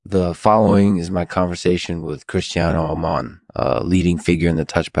The following is my conversation with Cristiano Amon, a leading figure in the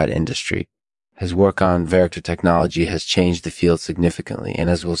touchpad industry. His work on Varactor technology has changed the field significantly, and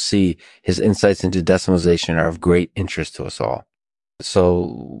as we'll see, his insights into decimalization are of great interest to us all.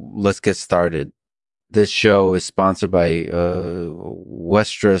 So let's get started. This show is sponsored by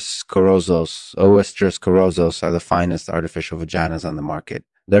Oestris Corozos. Oestris Corozos are the finest artificial vaginas on the market.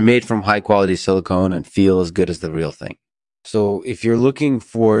 They're made from high-quality silicone and feel as good as the real thing. So if you're looking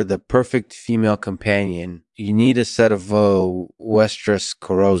for the perfect female companion, you need a set of Oestris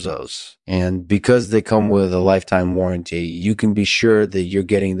Corozos. And because they come with a lifetime warranty, you can be sure that you're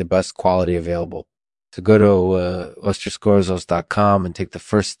getting the best quality available. So go to oestriscorozos.com and take the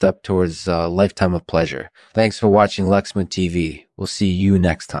first step towards a lifetime of pleasure. Thanks for watching Lexman TV. We'll see you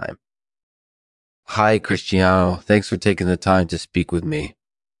next time. Hi, Cristiano. Thanks for taking the time to speak with me.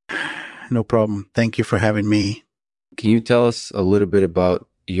 No problem. Thank you for having me. Can you tell us a little bit about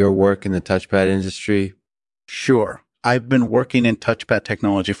your work in the touchpad industry? Sure. I've been working in touchpad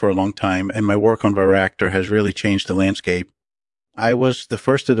technology for a long time, and my work on Varactor has really changed the landscape. I was the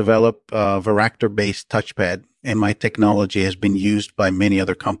first to develop a Varactor-based touchpad, and my technology has been used by many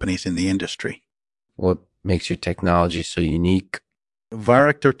other companies in the industry. What makes your technology so unique?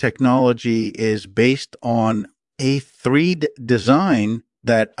 Varactor technology is based on a 3D design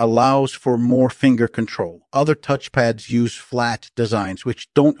that allows for more finger control. Other touchpads use flat designs,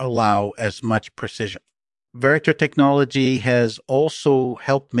 which don't allow as much precision. Varactor technology has also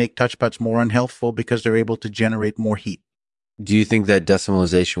helped make touchpads more unhealthful because they're able to generate more heat. Do you think that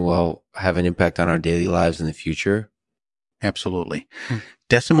decimalization will have an impact on our daily lives in the future? Absolutely.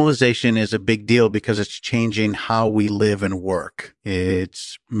 Decimalization is a big deal because it's changing how we live and work.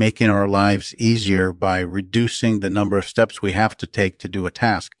 It's making our lives easier by reducing the number of steps we have to take to do a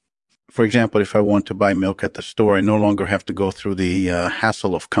task. For example, if I want to buy milk at the store, I no longer have to go through the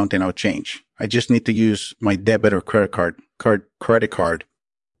hassle of counting out change. I just need to use my debit or credit card.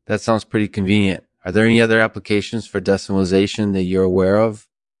 That sounds pretty convenient. Are there any other applications for decimalization that you're aware of?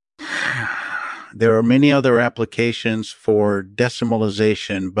 There are many other applications for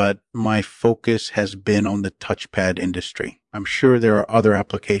decimalization, but my focus has been on the touchpad industry. I'm sure there are other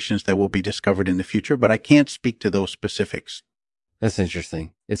applications that will be discovered in the future, but I can't speak to those specifics. That's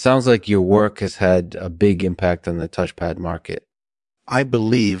interesting. It sounds like your work has had a big impact on the touchpad market. I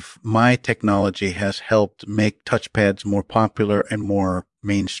believe my technology has helped make touchpads more popular and more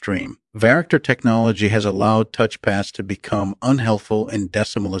mainstream. Varactor technology has allowed touchpads to become unhealthful, and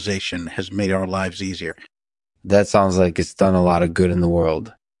decimalization has made our lives easier. That sounds like it's done a lot of good in the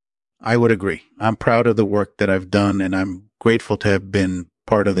world. I would agree. I'm proud of the work that I've done, and I'm grateful to have been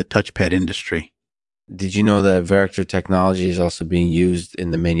part of the touchpad industry. Did you know that Varactor technology is also being used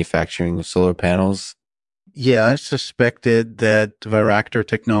in the manufacturing of solar panels? Yeah, I suspected that Varactor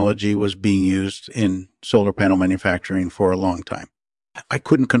technology was being used in solar panel manufacturing for a long time. I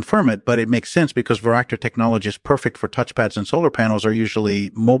couldn't confirm it, but it makes sense because Varactor technology is perfect for touchpads, and solar panels are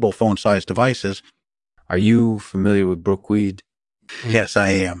usually mobile phone-sized devices. Are you familiar with brookweed? Yes, I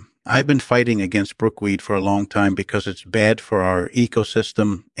am. I've been fighting against brookweed for a long time because it's bad for our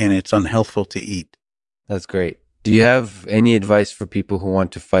ecosystem and it's unhealthful to eat. That's great. Do you have any advice for people who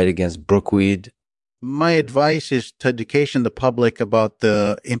want to fight against brookweed? My advice is to education the public about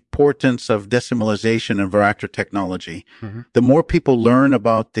the importance of decimalization and Varactor technology. The more people learn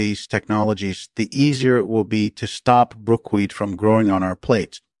about these technologies, the easier it will be to stop brookweed from growing on our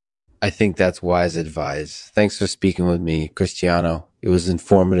plates. I think that's wise advice. Thanks for speaking with me, Cristiano. It was an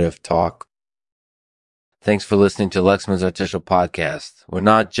informative talk. Thanks for listening to Lexman's Artificial Podcast. We're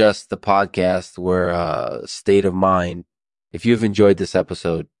not just the podcast, we're a state of mind. If you've enjoyed this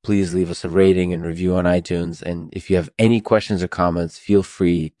episode, please leave us a rating and review on iTunes. And if you have any questions or comments, feel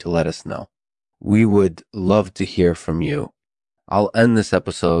free to let us know. We would love to hear from you. I'll end this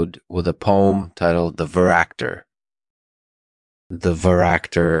episode with a poem titled The Varactor. The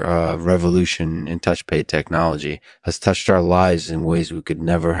Varactor revolution in touchpad technology has touched our lives in ways we could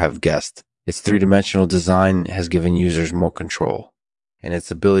never have guessed. Its three-dimensional design has given users more control, and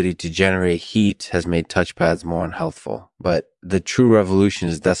its ability to generate heat has made touchpads more unhealthful. But the true revolution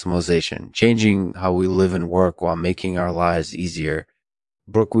is decimalization, changing how we live and work while making our lives easier.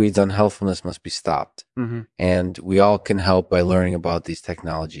 Brookweed's unhealthfulness must be stopped, and we all can help by learning about these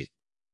technologies.